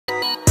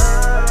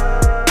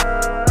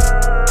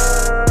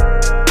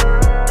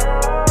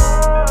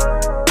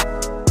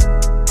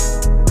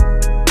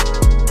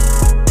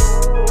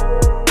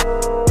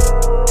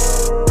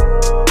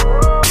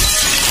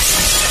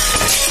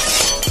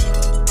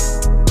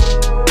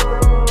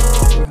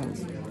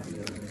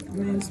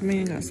This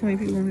man got so many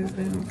people on his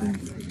damn thing.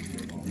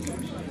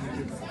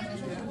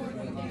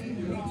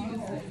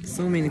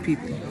 So many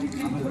people.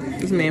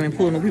 This man been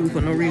pulling no people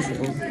for no reason,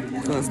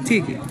 for his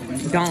ticket.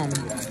 Dumb.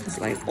 It's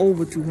like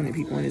over 200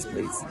 people in this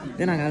place.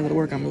 Then I gotta go to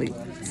work, I'm late.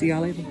 See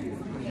y'all later.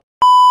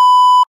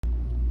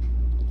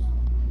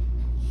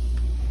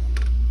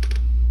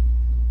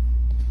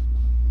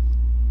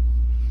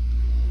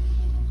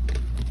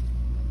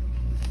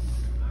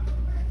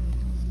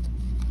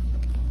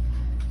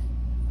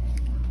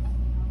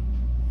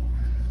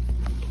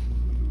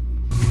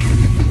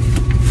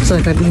 So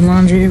like I do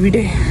laundry every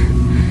day.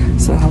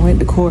 So I went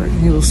to court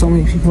and there was so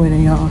many people in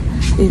there, y'all.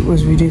 It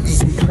was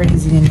ridiculously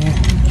crazy in there.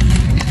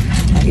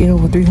 Like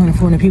over 300,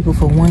 400 people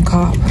for one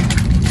cop.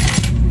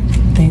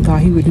 Thank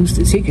God he reduced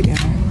the ticket down.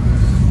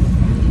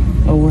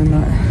 Oh, we're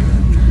not.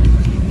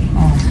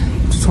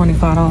 It's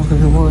 $25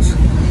 because it was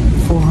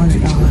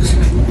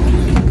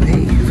 $400. But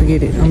hey,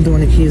 forget it. I'm doing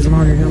the kids'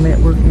 laundry. I'm at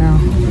work now.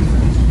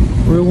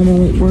 Real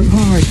woman work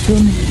hard,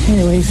 feel me?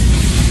 Anyways,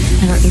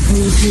 I got the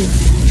clothes here.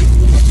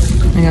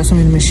 I got some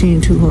in the machine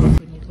too. Hold on.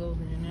 Putting the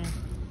clothes in there now.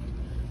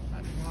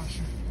 About to wash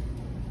them.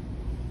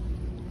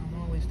 I'm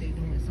always stay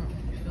doing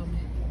something. You feel me?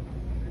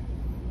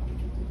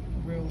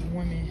 Real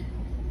woman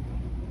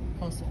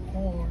hustle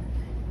hard.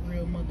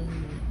 Real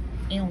motherhood.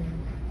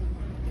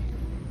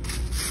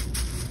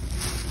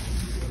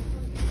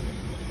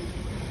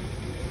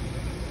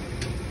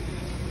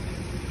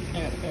 I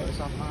got the Paris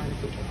off mine to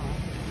put you on.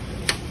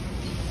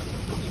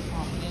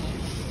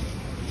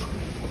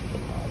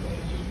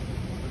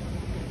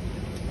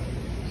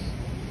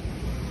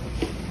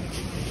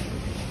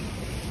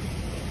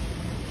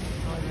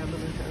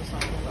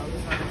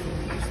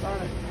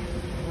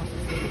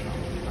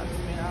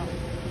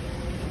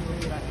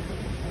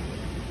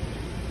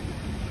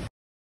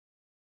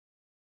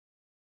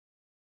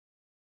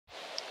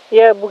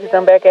 Yeah, Bookie's,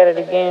 I'm back at it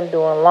again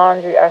doing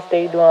laundry. I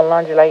stay doing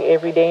laundry like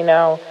every day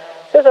now.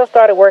 Since I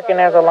started working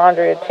as a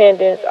laundry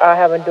attendant, I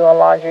have been doing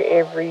laundry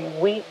every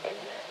week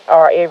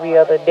or every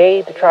other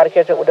day to try to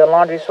catch up with the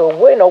laundry, so it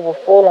wouldn't over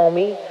full on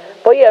me.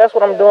 But yeah, that's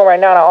what I'm doing right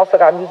now. And I also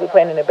got music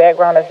playing in the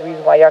background. That's the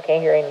reason why y'all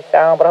can't hear any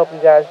sound. But I hope you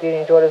guys did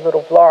enjoy this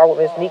little vlog with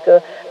Miss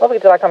Nika. Don't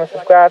forget to like, comment,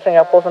 subscribe, turn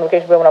y'all post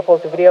notification bell when I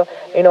post a video.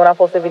 You know when I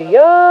post a video,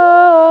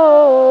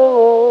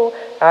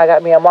 I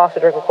got me a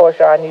monster drink. Of course,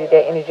 y'all, I needed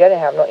that energy. I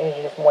didn't have no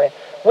energy this morning.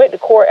 Went to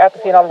court after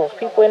seeing all those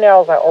people in there. I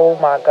was like, oh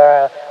my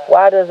God,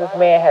 why does this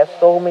man have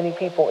so many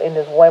people in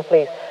this one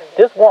place?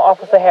 This one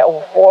officer had over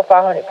 400 or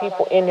 500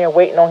 people in there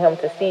waiting on him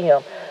to see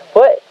him.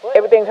 But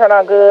everything turned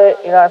out good.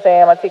 You know what I'm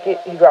saying? My ticket,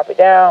 he dropped it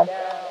down.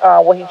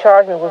 What he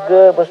charged me was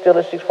good, but still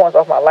it's 6 points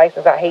off my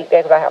license. I hate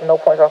that because I have no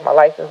points off my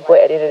license. But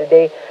at the end of the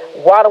day,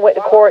 while I went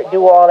to court,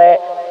 do all that,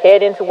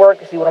 head into work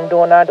to see what I'm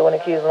doing now, doing the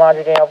kids'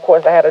 laundry. Then, of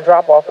course, I had a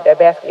drop-off with that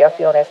basket y'all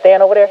see on that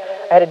stand over there.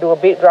 I had to do a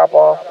big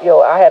drop-off.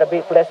 Yo, I had a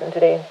big blessing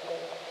today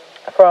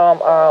from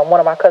one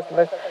of my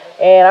customers,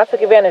 and I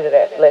took advantage of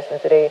that lesson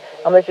today.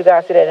 I'm going to let you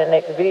guys see that in the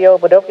next video,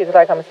 but don't forget to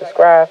like, comment,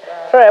 subscribe,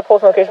 turn that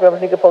post notification bell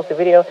so you can post a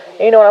video. And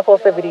you know when I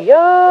post a video,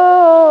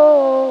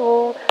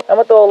 I'm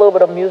going to throw a little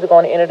bit of music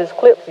on the end of this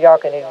clip so y'all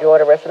can enjoy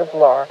the rest of the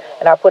vlog.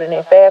 And I put it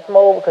in fast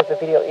mode because the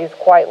video is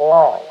quite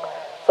long.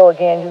 So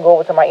again, you can go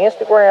over to my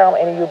Instagram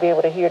and you'll be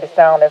able to hear the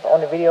sound that's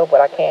on the video, but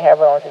I can't have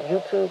it on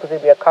YouTube because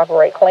it'll be a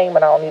copyright claim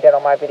and I don't need that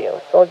on my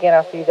videos. So again,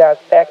 I'll see you guys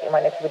back in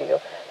my next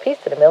video. Peace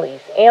to the Middle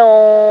East.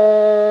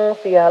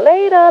 See y'all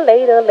later.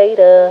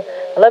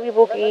 I love you,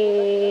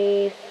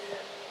 Bookies.